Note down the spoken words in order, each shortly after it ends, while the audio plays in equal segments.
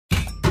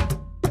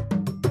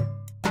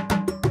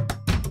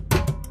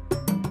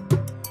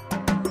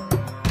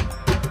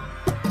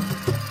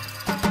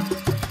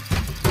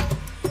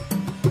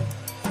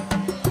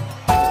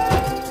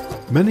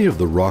Many of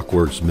the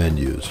RockWorks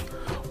menus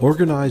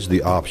organize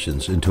the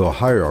options into a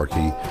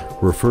hierarchy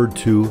referred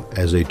to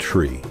as a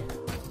tree.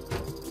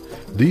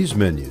 These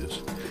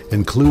menus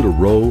include a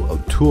row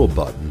of tool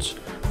buttons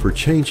for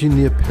changing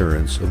the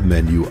appearance of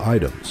menu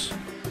items.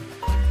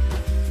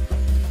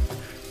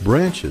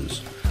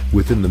 Branches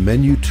within the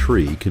menu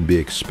tree can be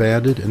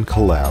expanded and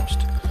collapsed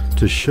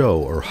to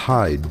show or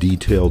hide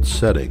detailed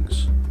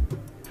settings.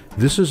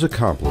 This is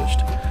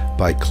accomplished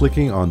by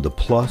clicking on the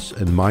plus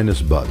and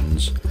minus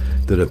buttons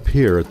that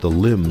appear at the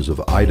limbs of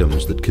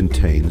items that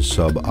contain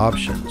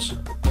sub-options.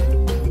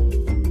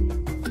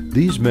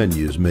 These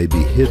menus may be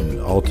hidden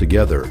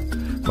altogether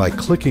by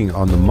clicking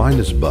on the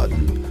minus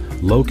button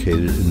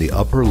located in the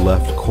upper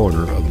left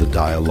corner of the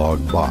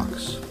dialog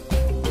box.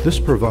 This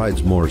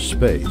provides more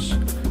space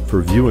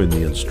for viewing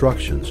the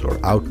instructions or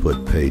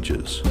output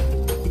pages.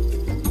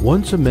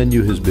 Once a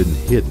menu has been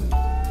hidden,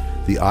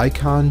 the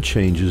icon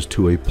changes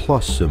to a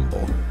plus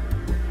symbol.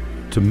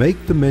 To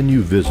make the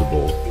menu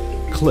visible,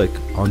 click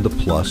on the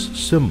plus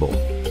symbol.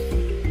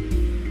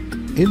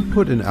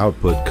 Input and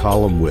output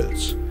column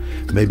widths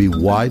may be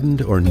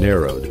widened or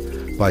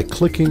narrowed by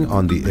clicking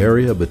on the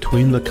area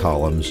between the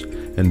columns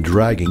and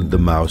dragging the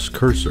mouse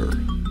cursor.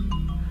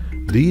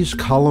 These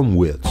column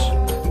widths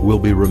will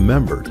be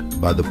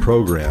remembered by the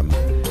program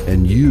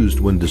and used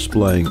when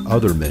displaying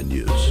other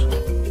menus.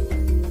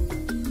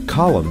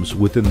 Columns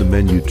within the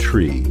menu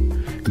tree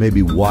may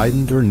be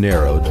widened or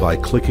narrowed by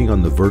clicking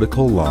on the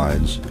vertical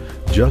lines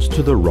just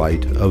to the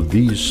right of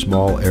these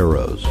small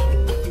arrows.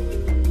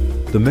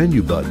 The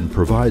menu button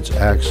provides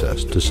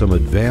access to some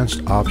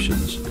advanced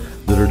options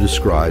that are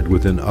described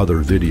within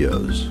other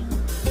videos.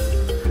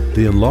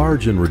 The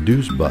enlarge and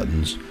reduce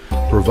buttons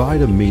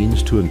provide a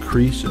means to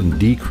increase and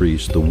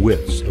decrease the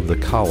widths of the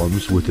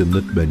columns within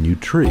the menu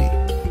tree.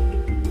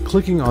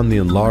 Clicking on the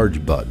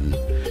enlarge button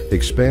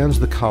expands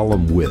the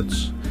column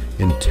widths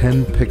in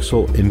 10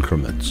 pixel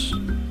increments.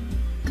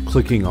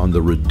 Clicking on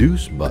the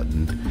reduce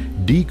button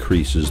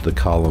decreases the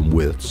column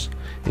widths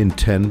in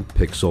 10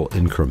 pixel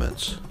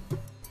increments.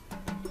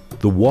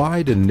 The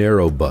wide and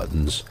narrow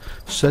buttons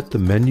set the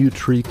menu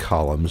tree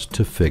columns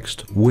to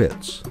fixed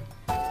widths.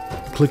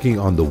 Clicking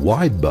on the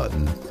wide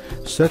button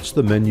sets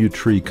the menu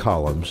tree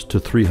columns to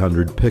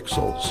 300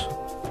 pixels.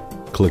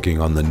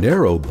 Clicking on the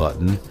narrow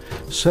button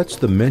sets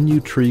the menu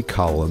tree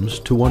columns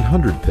to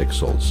 100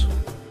 pixels.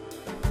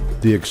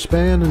 The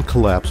expand and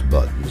collapse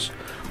buttons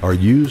are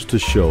used to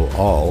show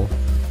all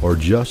or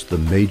just the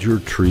major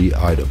tree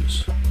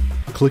items.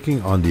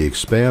 Clicking on the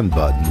expand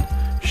button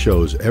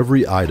shows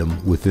every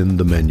item within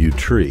the menu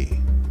tree.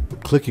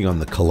 Clicking on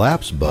the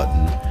collapse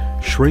button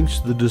shrinks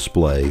the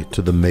display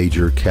to the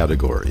major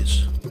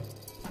categories.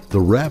 The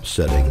wrap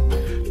setting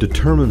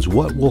determines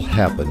what will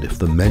happen if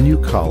the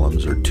menu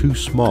columns are too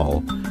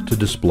small to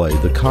display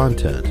the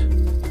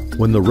content.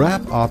 When the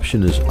wrap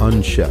option is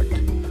unchecked,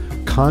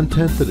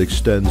 content that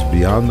extends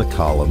beyond the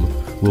column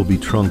will be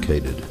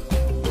truncated.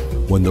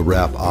 When the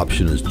wrap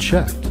option is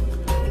checked,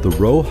 the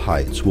row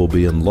heights will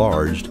be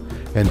enlarged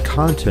and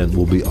content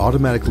will be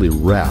automatically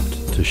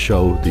wrapped to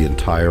show the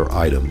entire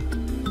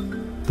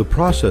item. The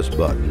process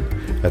button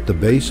at the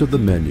base of the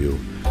menu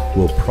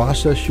will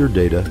process your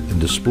data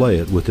and display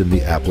it within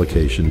the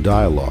application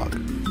dialog.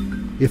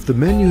 If the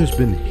menu has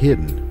been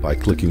hidden by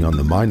clicking on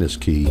the minus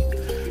key,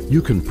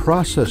 you can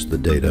process the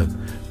data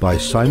by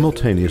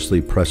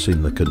simultaneously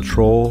pressing the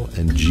Control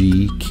and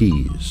G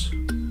keys.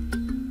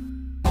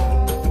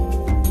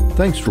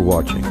 Thanks for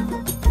watching.